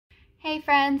Hey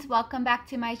friends, welcome back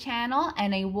to my channel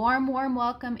and a warm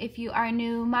welcome if you are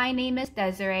new. My name is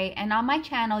Desiree and on my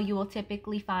channel you will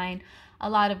typically find a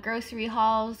lot of grocery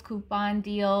hauls, coupon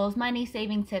deals, money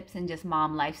saving tips, and just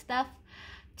mom life stuff.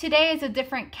 Today is a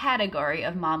different category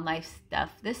of mom life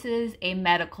stuff. This is a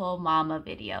medical mama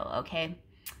video, okay?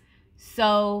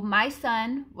 So my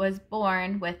son was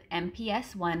born with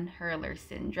MPS I Hurler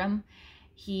syndrome.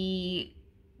 He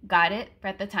got it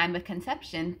at the time of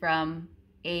conception from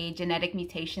a genetic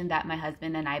mutation that my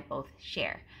husband and I both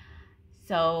share.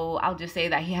 So I'll just say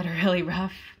that he had a really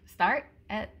rough start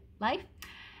at life.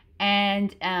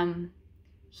 And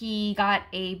he got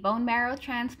a bone marrow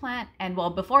transplant. And well,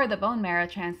 before the bone marrow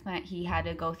transplant, he had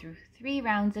to go through 3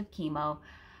 rounds of chemo.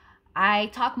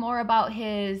 I talk more about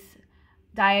him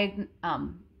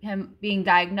being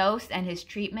diagnosed and his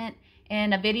treatment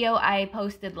in a video I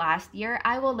posted last year.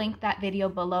 I will link that video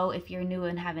below if you're new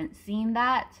and haven't seen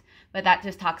that. But that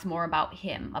just talks more about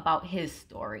him, about his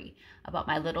story, about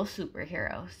my little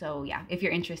superhero. So yeah, if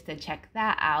you're interested, check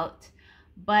that out.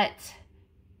 But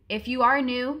if you are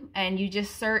new and you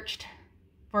just searched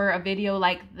for a video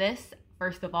like this,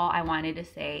 first of all, I wanted to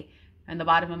say from the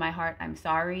bottom of my heart, I'm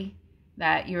sorry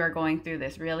that you are going through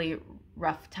this really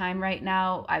rough time right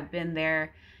now. I've been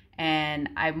there and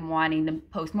I'm wanting to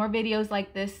post more videos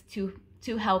like this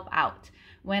to help out.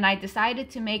 When I decided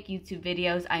to make YouTube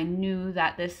videos, I knew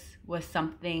that this was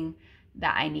something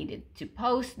that I needed to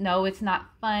post. No, it's not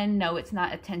fun. No, it's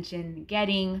not attention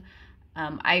getting.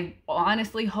 I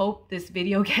honestly hope this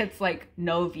video gets like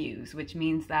no views, which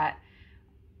means that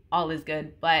all is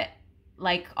good. But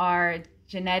like our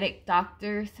genetic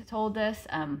doctors told us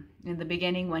in the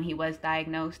beginning when he was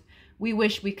diagnosed, we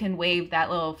wish we can wave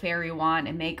that little fairy wand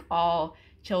and make all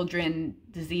children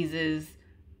diseases,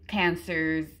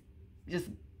 cancers, just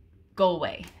go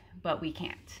away, but we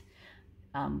can't.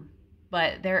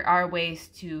 But there are ways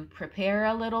to prepare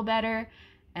a little better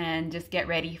and just get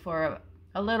ready for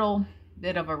a little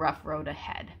bit of a rough road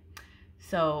ahead.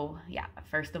 So yeah,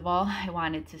 first of all, I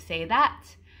wanted to say that.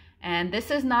 And this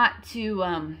is not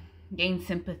to gain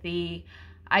sympathy.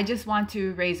 I just want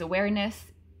to raise awareness.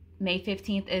 May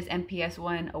 15th is MPS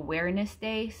I Awareness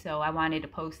Day, so I wanted to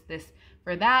post this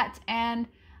for that. And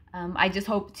I just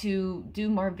hope to do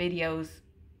more videos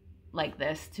like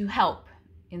this to help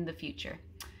in the future.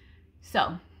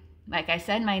 So, like I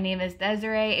said, my name is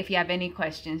Desiree. If you have any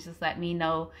questions, just let me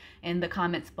know in the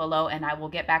comments below and I will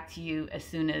get back to you as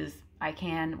soon as I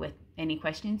can with any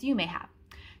questions you may have.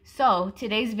 So,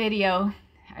 today's video,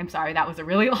 I'm sorry, that was a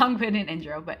really long-winded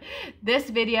intro, but this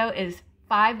video is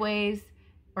 5 ways,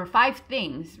 or 5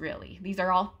 things really. These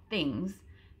are all things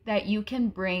that you can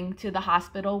bring to the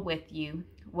hospital with you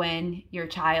when your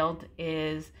child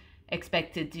is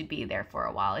expected to be there for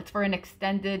a while. It's for an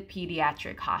extended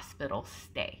pediatric hospital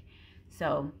stay.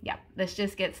 So yeah, let's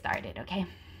just get started, okay?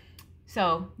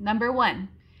 So number 1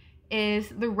 is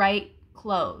the right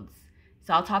clothes.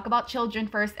 So I'll talk about children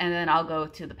first and then I'll go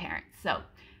to the parents. So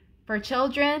for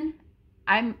children,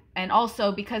 and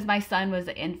also because my son was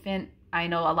an infant, I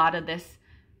know a lot of this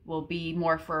will be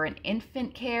more for an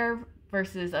infant care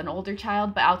versus an older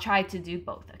child, but I'll try to do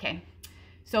both, okay?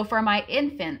 So for my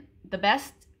infant, the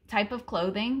best type of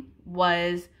clothing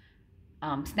was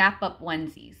snap-up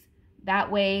onesies. That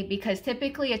way, because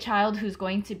typically a child who's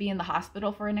going to be in the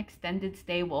hospital for an extended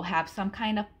stay will have some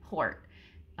kind of port.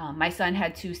 My son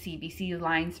had 2 CBC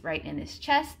lines right in his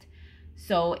chest.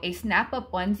 So a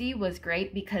snap-up onesie was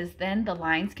great because then the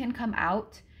lines can come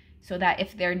out so that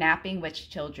if they're napping, which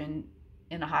children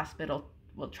in a hospital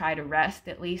will try to rest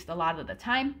at least a lot of the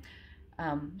time.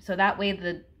 So that way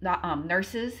the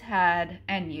nurses had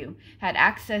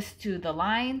access to the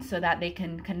line so that they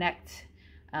can connect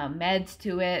meds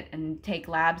to it and take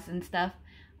labs and stuff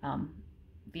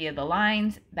via the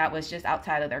lines. That was just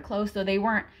outside of their clothes, so they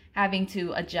weren't having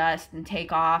to adjust and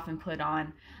take off and put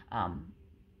on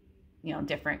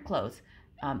different clothes.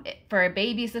 For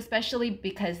babies especially,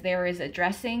 because there is a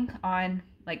dressing on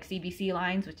like CBC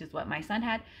lines, which is what my son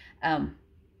had,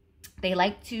 they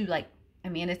like to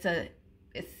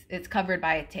it's covered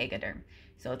by a tegaderm.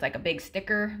 So it's like a big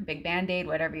sticker, big band-aid,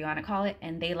 whatever you want to call it,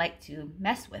 and they like to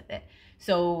mess with it.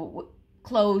 So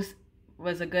clothes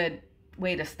was a good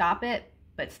way to stop it,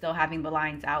 but still having the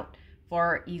lines out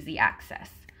for easy access.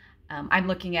 I'm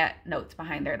looking at notes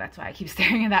behind there, that's why I keep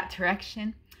staring in that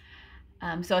direction.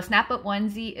 So a snap-up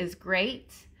onesie is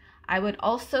great. I would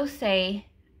also say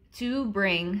to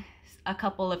bring a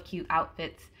couple of cute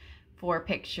outfits for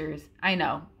pictures. I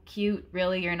know, cute,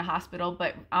 really, you're in a hospital,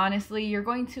 but honestly, you're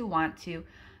going to want to.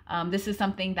 This is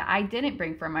something that I didn't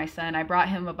bring for my son. I brought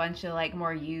him a bunch of like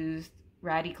more used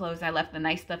ratty clothes. I left the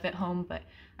nice stuff at home, but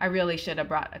I really should have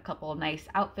brought a couple of nice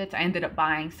outfits. I ended up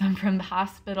buying some from the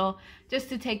hospital just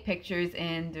to take pictures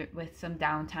in with some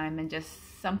downtime and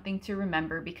just something to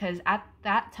remember, because at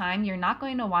that time you're not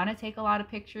going to want to take a lot of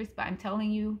pictures, but I'm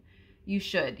telling you, you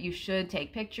should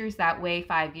take pictures. That way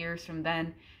 5 years from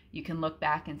then you can look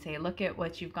back and say, look at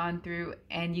what you've gone through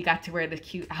and you got to wear the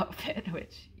cute outfit,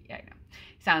 which, yeah, I know,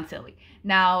 sounds silly.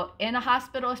 Now, in a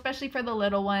hospital, especially for the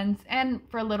little ones and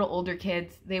for little older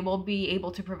kids, they will be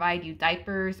able to provide you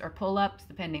diapers or pull-ups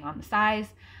depending on the size.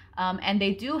 And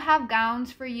they do have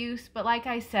gowns for use, but like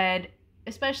I said,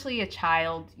 especially a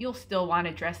child, you'll still want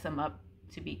to dress them up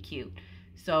to be cute.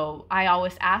 So I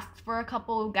always asked for a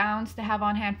couple of gowns to have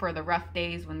on hand for the rough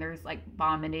days when there's like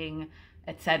vomiting,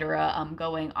 etc.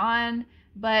 Going on.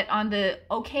 But on the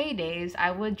okay days,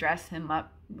 I would dress him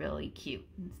up really cute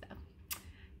and stuff.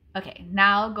 Okay,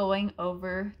 now going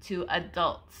over to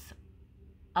adults.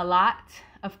 A lot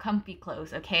of comfy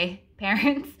clothes, okay?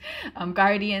 Parents,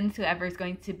 guardians, whoever's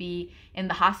going to be in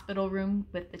the hospital room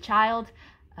with the child.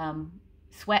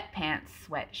 Sweatpants,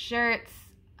 sweatshirts.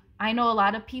 I know a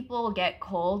lot of people get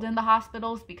cold in the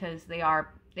hospitals because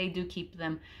they do keep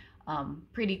them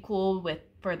pretty cool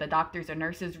for the doctors or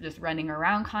nurses just running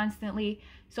around constantly.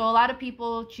 So a lot of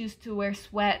people choose to wear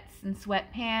sweats and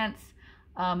sweatpants.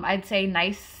 I'd say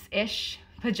nice-ish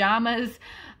pajamas.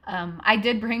 I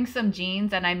did bring some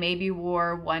jeans and I maybe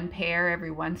wore one pair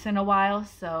every once in a while.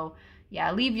 So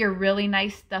yeah, leave your really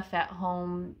nice stuff at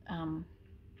home.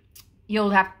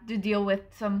 You'll have to deal with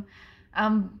some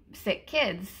sick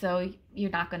kids, so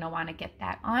you're not going to want to get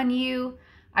that on you.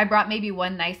 I brought maybe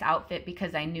one nice outfit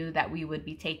because I knew that we would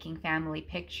be taking family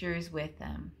pictures with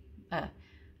a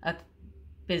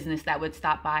business that would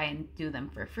stop by and do them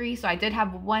for free. So I did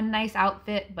have one nice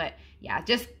outfit, but yeah,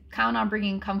 just count on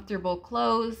bringing comfortable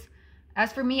clothes.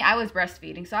 As for me, I was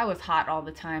breastfeeding, so I was hot all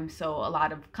the time. So a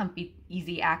lot of comfy,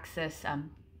 easy access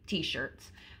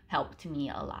t-shirts helped me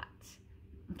a lot.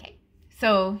 Okay,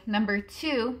 so number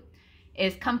 2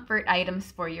 is comfort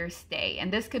items for your stay.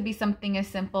 And this could be something as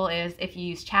simple as if you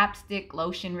use chapstick,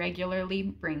 lotion regularly,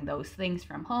 bring those things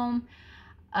from home.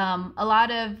 A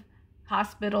lot of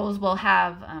hospitals will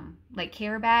have like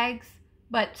care bags,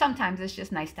 but sometimes it's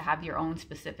just nice to have your own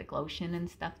specific lotion and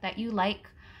stuff that you like.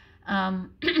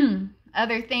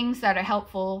 Other things that are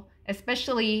helpful,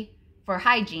 especially for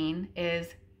hygiene, is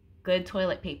good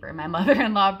toilet paper. My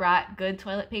mother-in-law brought good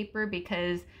toilet paper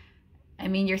because, I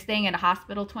mean, you're staying in a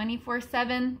hospital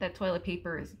 24/7. That toilet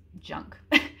paper is junk.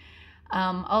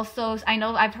 Also, I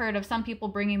know I've heard of some people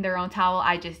bringing their own towel.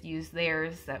 I just used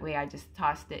theirs. That way I just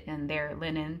tossed it in their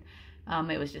linen.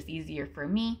 It was just easier for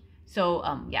me. So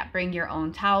yeah, bring your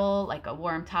own towel, like a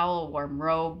warm towel, warm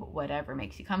robe, whatever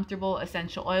makes you comfortable.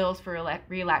 Essential oils for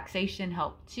relaxation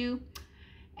help too.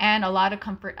 And a lot of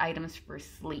comfort items for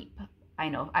sleep. I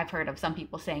know I've heard of some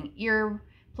people saying ear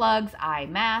plugs, eye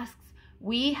masks.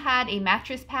 We had a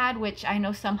mattress pad, which I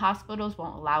know some hospitals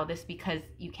won't allow this because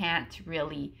you can't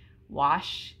really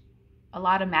wash a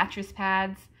lot of mattress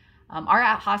pads. Our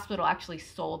hospital actually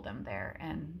sold them there,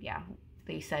 and yeah,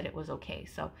 they said it was okay.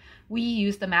 So we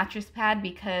used the mattress pad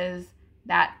because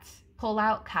that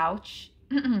pull-out couch,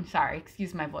 sorry,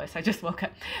 excuse my voice, I just woke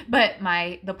up, but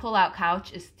the pull-out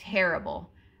couch is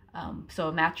terrible. So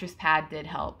a mattress pad did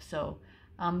help. So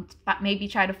maybe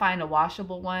try to find a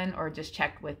washable one, or just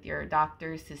check with your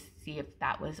doctors to see if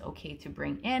that was okay to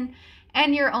bring in.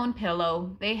 And your own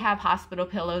pillow. They have hospital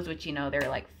pillows, which, you know, they're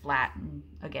like flat and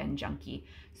again junky.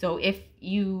 So if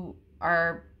you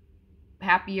are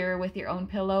happier with your own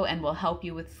pillow and will help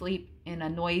you with sleep in a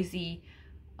noisy,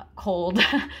 cold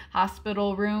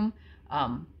hospital room,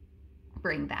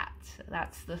 bring that. So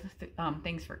that's the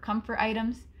things for comfort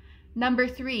items. Number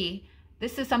 3,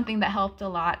 this is something that helped a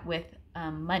lot with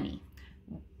money.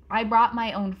 I brought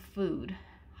my own food.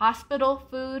 Hospital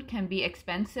food can be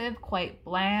expensive, quite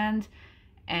bland,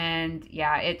 and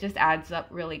yeah, it just adds up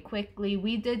really quickly.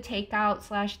 We did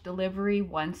takeout / delivery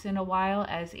once in a while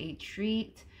as a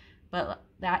treat, but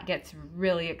that gets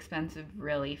really expensive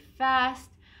really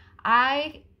fast.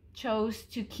 I chose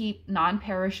to keep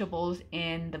non-perishables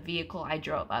in the vehicle I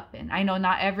drove up in. I know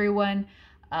not everyone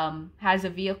has a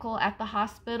vehicle at the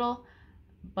hospital,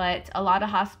 but a lot of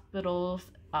hospitals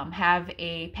have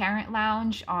a parent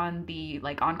lounge on the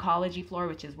oncology floor,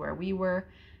 which is where we were,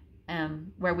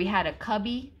 where we had a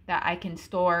cubby that I can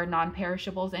store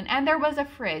non-perishables in, and there was a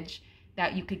fridge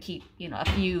that you could keep, you know, a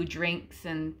few drinks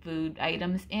and food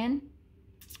items in.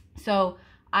 So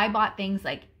I bought things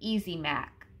like Easy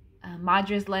Mac,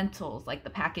 Madra's lentils, like the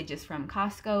packages from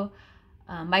Costco,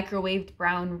 microwaved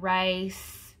brown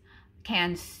rice,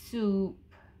 canned soup,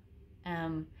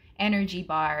 energy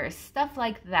bars, stuff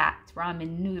like that,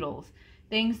 ramen noodles,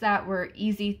 things that were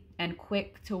easy and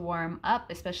quick to warm up,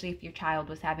 especially if your child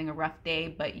was having a rough day.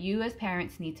 But you as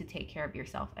parents need to take care of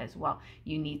yourself as well.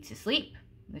 You need to sleep,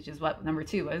 which is what number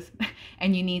 2 was,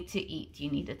 and you need to eat.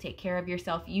 You need to take care of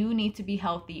yourself. You need to be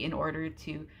healthy in order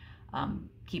to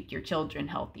keep your children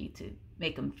healthy, to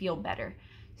make them feel better.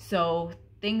 So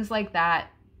things like that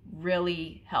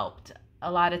really helped.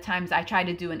 A lot of times I try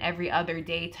to do an every other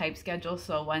day type schedule.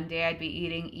 So one day I'd be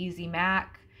eating Easy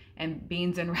Mac and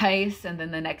beans and rice, and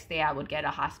then the next day I would get a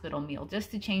hospital meal,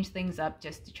 just to change things up,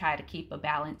 just to try to keep a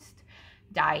balanced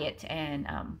diet and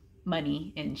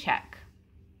money in check.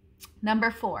 Number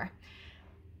 4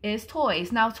 is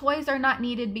toys. Now, toys are not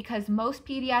needed because most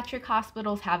pediatric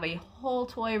hospitals have a whole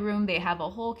toy room. They have a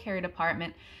whole care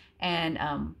department, and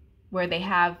where they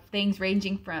have things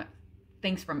ranging from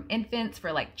things from infants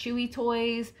for like chewy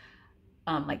toys,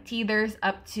 like teethers,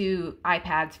 up to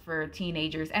iPads for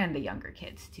teenagers and the younger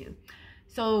kids too.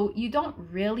 So you don't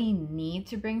really need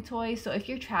to bring toys. So if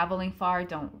you're traveling far,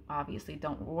 don't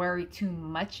worry too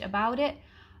much about it.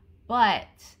 But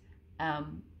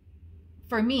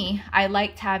for me, I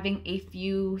liked having a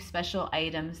few special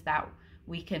items that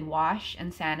we can wash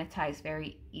and sanitize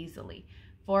very easily.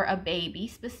 For a baby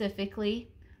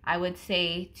specifically, I would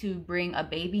say to bring a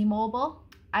baby mobile.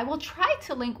 I will try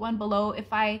to link one below.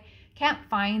 If I can't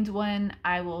find one,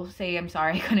 I will say I'm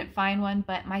sorry I couldn't find one,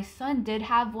 but my son did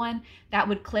have one that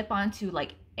would clip onto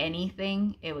like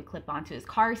anything. It would clip onto his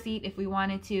car seat if we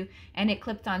wanted to, and it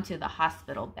clipped onto the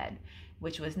hospital bed,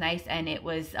 which was nice. And it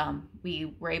was,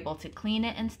 we were able to clean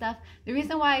it and stuff. The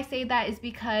reason why I say that is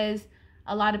because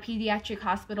a lot of pediatric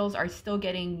hospitals are still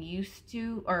getting used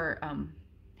to or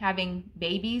having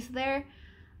babies there.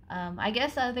 I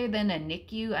guess other than a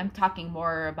NICU, I'm talking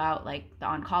more about like the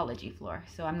oncology floor.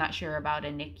 So I'm not sure about a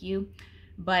NICU,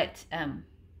 but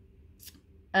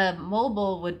a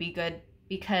mobile would be good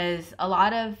because a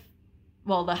lot of,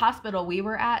 well, the hospital we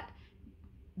were at,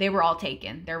 they were all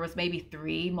taken. There was maybe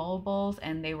 3 mobiles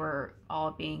and they were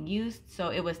all being used. So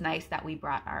it was nice that we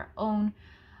brought our own.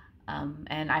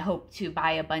 And I hope to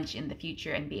buy a bunch in the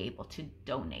future and be able to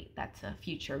donate. That's a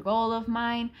future goal of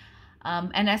mine.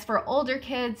 And as for older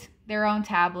kids, their own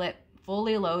tablet,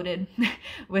 fully loaded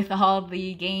with all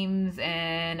the games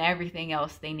and everything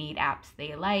else they need, apps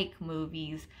they like,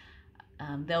 movies.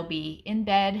 They'll be in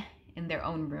bed in their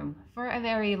own room for a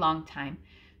very long time.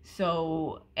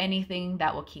 So anything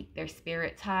that will keep their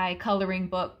spirits high, coloring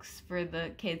books for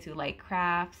the kids who like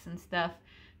crafts and stuff.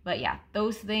 But yeah,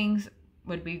 those things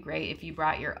would be great if you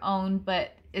brought your own,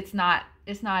 but it's not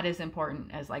as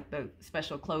important as like the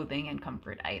special clothing and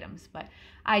comfort items. But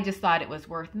I just thought it was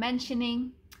worth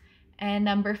mentioning. And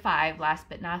number 5, last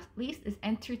but not least, is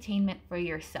entertainment for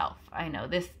yourself. I know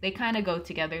they kind of go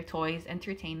together, toys,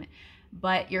 entertainment,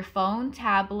 but your phone,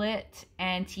 tablet,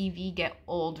 and TV get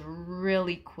old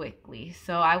really quickly.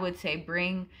 So I would say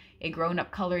bring a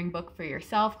grown-up coloring book for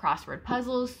yourself, crossword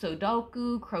puzzles,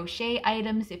 Sudoku, crochet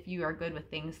items if you are good with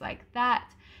things like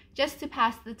that, just to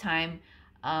pass the time.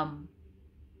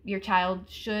 Your child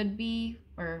should be,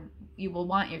 or you will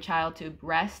want your child to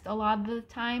rest a lot of the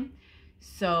time.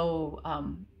 So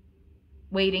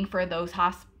waiting for those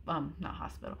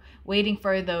waiting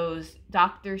for those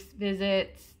doctor's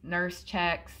visits, nurse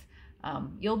checks,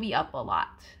 you'll be up a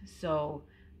lot. So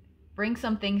bring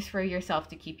some things for yourself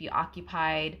to keep you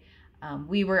occupied.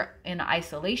 We were in an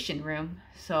isolation room,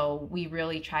 so we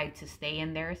really tried to stay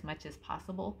in there as much as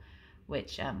possible,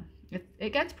 which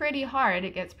it gets pretty hard.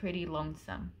 It gets pretty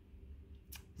lonesome.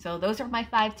 So those are my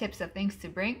 5 tips of things to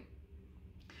bring.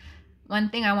 One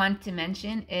thing I wanted to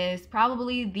mention is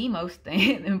probably the most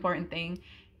important thing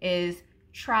is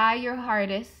try your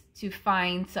hardest to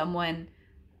find someone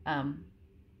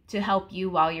to help you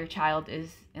while your child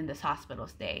is in this hospital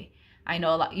stay. I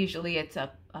know usually it's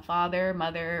a father,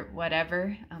 mother,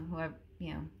 whatever, whoever,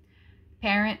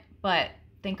 parent, but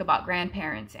think about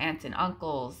grandparents, aunts and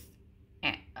uncles,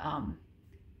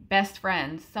 best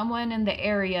friends, someone in the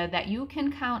area that you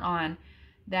can count on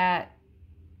that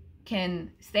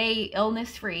can stay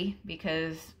illness free,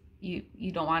 because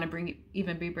you don't want to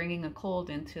even be bringing a cold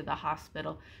into the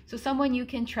hospital. So someone you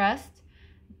can trust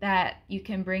that you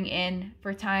can bring in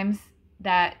for times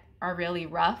that are really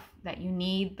rough, that you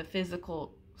need the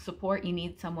physical support, you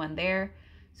need someone there.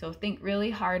 So think really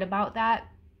hard about that,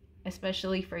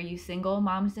 especially for you single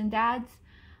moms and dads.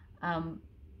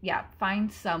 Yeah,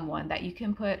 find someone that you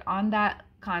can put on that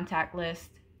contact list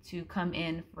to come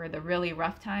in for the really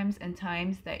rough times and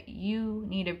times that you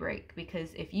need a break.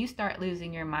 Because if you start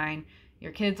losing your mind,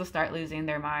 your kids will start losing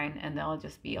their mind, and they'll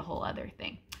just be a whole other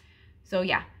thing. So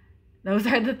yeah, those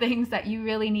are the things that you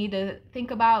really need to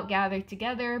think about, gather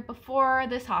together before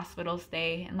this hospital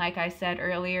stay. And like I said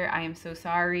earlier, I am so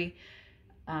sorry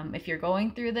if you're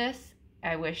going through this.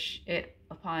 I wish it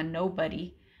upon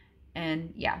nobody.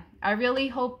 And yeah, I really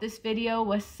hope this video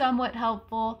was somewhat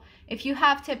helpful. If you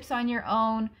have tips on your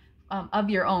own,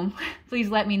 please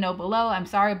let me know below. I'm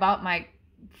sorry about my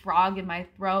frog in my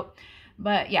throat.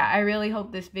 But yeah, I really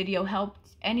hope this video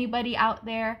helped anybody out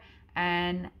there.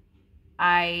 And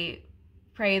I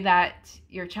pray that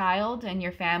your child and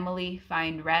your family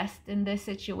find rest in this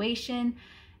situation.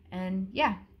 And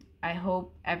yeah, I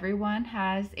hope everyone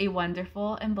has a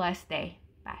wonderful and blessed day.